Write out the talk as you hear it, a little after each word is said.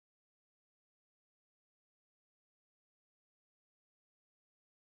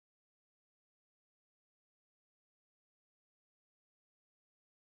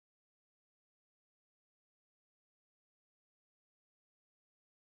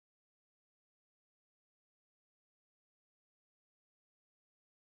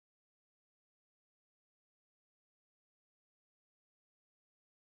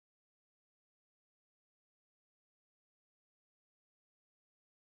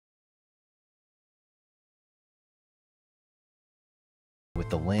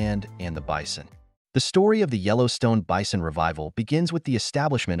the land and the bison. The story of the Yellowstone bison revival begins with the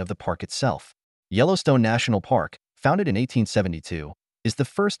establishment of the park itself. Yellowstone National Park, founded in 1872, is the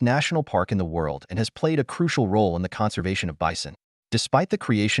first national park in the world and has played a crucial role in the conservation of bison. Despite the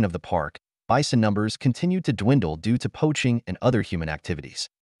creation of the park, bison numbers continued to dwindle due to poaching and other human activities.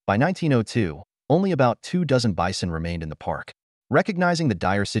 By 1902, only about 24 bison remained in the park. Recognizing the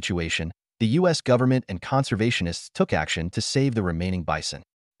dire situation, the U.S. government and conservationists took action to save the remaining bison.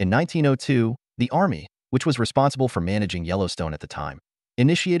 In 1902, the Army, which was responsible for managing Yellowstone at the time,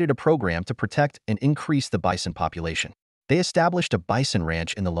 initiated a program to protect and increase the bison population. They established a bison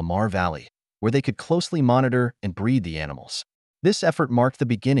ranch in the Lamar Valley, where they could closely monitor and breed the animals. This effort marked the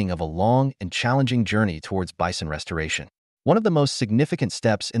beginning of a long and challenging journey towards bison restoration. One of the most significant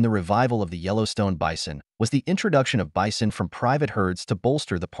steps in the revival of the Yellowstone bison was the introduction of bison from private herds to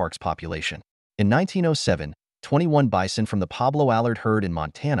bolster the park's population. In 1907, 21 bison from the Pablo Allard herd in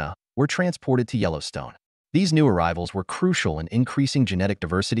Montana were transported to Yellowstone. These new arrivals were crucial in increasing genetic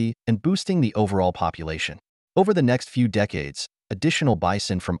diversity and boosting the overall population. Over the next few decades, additional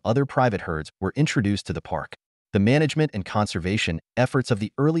bison from other private herds were introduced to the park. The management and conservation efforts of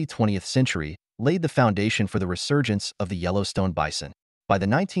the early 20th century laid the foundation for the resurgence of the Yellowstone bison. By the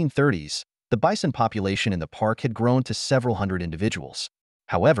 1930s, the bison population in the park had grown to several hundred individuals.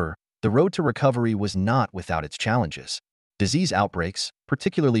 However, the road to recovery was not without its challenges. Disease outbreaks,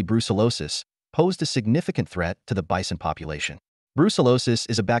 particularly brucellosis, posed a significant threat to the bison population. Brucellosis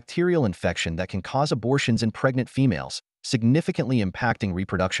is a bacterial infection that can cause abortions in pregnant females, significantly impacting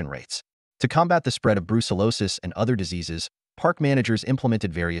reproduction rates. To combat the spread of brucellosis and other diseases, park managers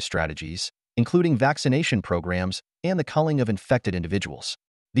implemented various strategies, including vaccination programs and the culling of infected individuals.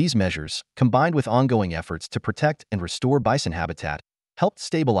 These measures, combined with ongoing efforts to protect and restore bison habitat, helped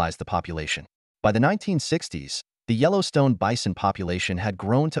stabilize the population. By the 1960s, the Yellowstone bison population had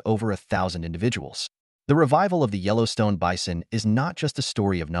grown to over 1,000 individuals. The revival of the Yellowstone bison is not just a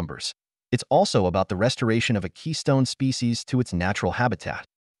story of numbers. It's also about the restoration of a keystone species to its natural habitat.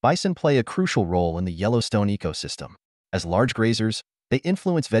 Bison play a crucial role in the Yellowstone ecosystem. As large grazers, they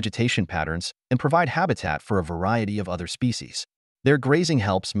influence vegetation patterns and provide habitat for a variety of other species. Their grazing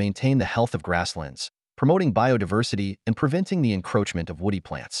helps maintain the health of grasslands, promoting biodiversity and preventing the encroachment of woody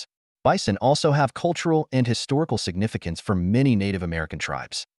plants. Bison also have cultural and historical significance for many Native American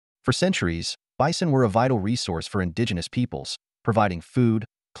tribes. For centuries, bison were a vital resource for indigenous peoples, providing food,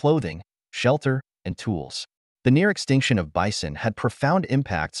 clothing, shelter, and tools. The near extinction of bison had profound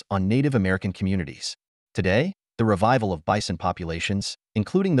impacts on Native American communities. Today, the revival of bison populations,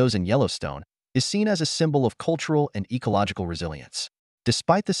 including those in Yellowstone, is seen as a symbol of cultural and ecological resilience.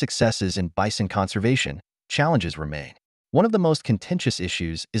 Despite the successes in bison conservation, challenges remain. One of the most contentious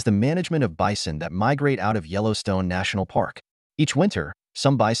issues is the management of bison that migrate out of Yellowstone National Park. Each winter,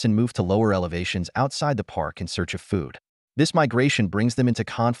 some bison move to lower elevations outside the park in search of food. This migration brings them into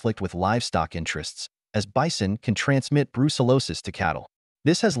conflict with livestock interests, as bison can transmit brucellosis to cattle.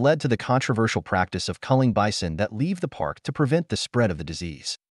 This has led to the controversial practice of culling bison that leave the park to prevent the spread of the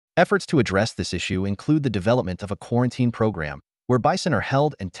disease. Efforts to address this issue include the development of a quarantine program, where bison are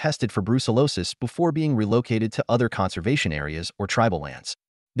held and tested for brucellosis before being relocated to other conservation areas or tribal lands.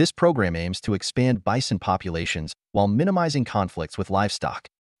 This program aims to expand bison populations while minimizing conflicts with livestock.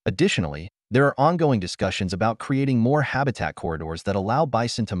 Additionally, there are ongoing discussions about creating more habitat corridors that allow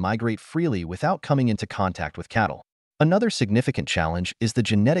bison to migrate freely without coming into contact with cattle. Another significant challenge is the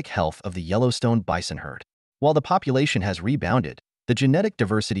genetic health of the Yellowstone bison herd. While the population has rebounded, the genetic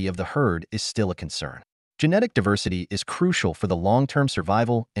diversity of the herd is still a concern. Genetic diversity is crucial for the long-term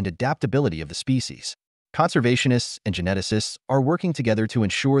survival and adaptability of the species. Conservationists and geneticists are working together to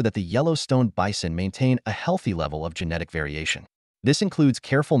ensure that the Yellowstone bison maintain a healthy level of genetic variation. This includes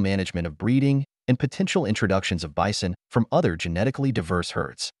careful management of breeding and potential introductions of bison from other genetically diverse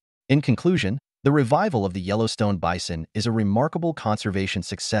herds. In conclusion, the revival of the Yellowstone bison is a remarkable conservation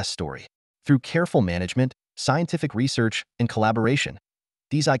success story. Through careful management, scientific research, and collaboration,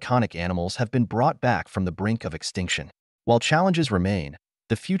 these iconic animals have been brought back from the brink of extinction. While challenges remain,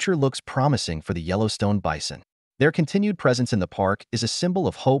 the future looks promising for the Yellowstone bison. Their continued presence in the park is a symbol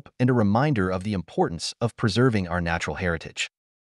of hope and a reminder of the importance of preserving our natural heritage.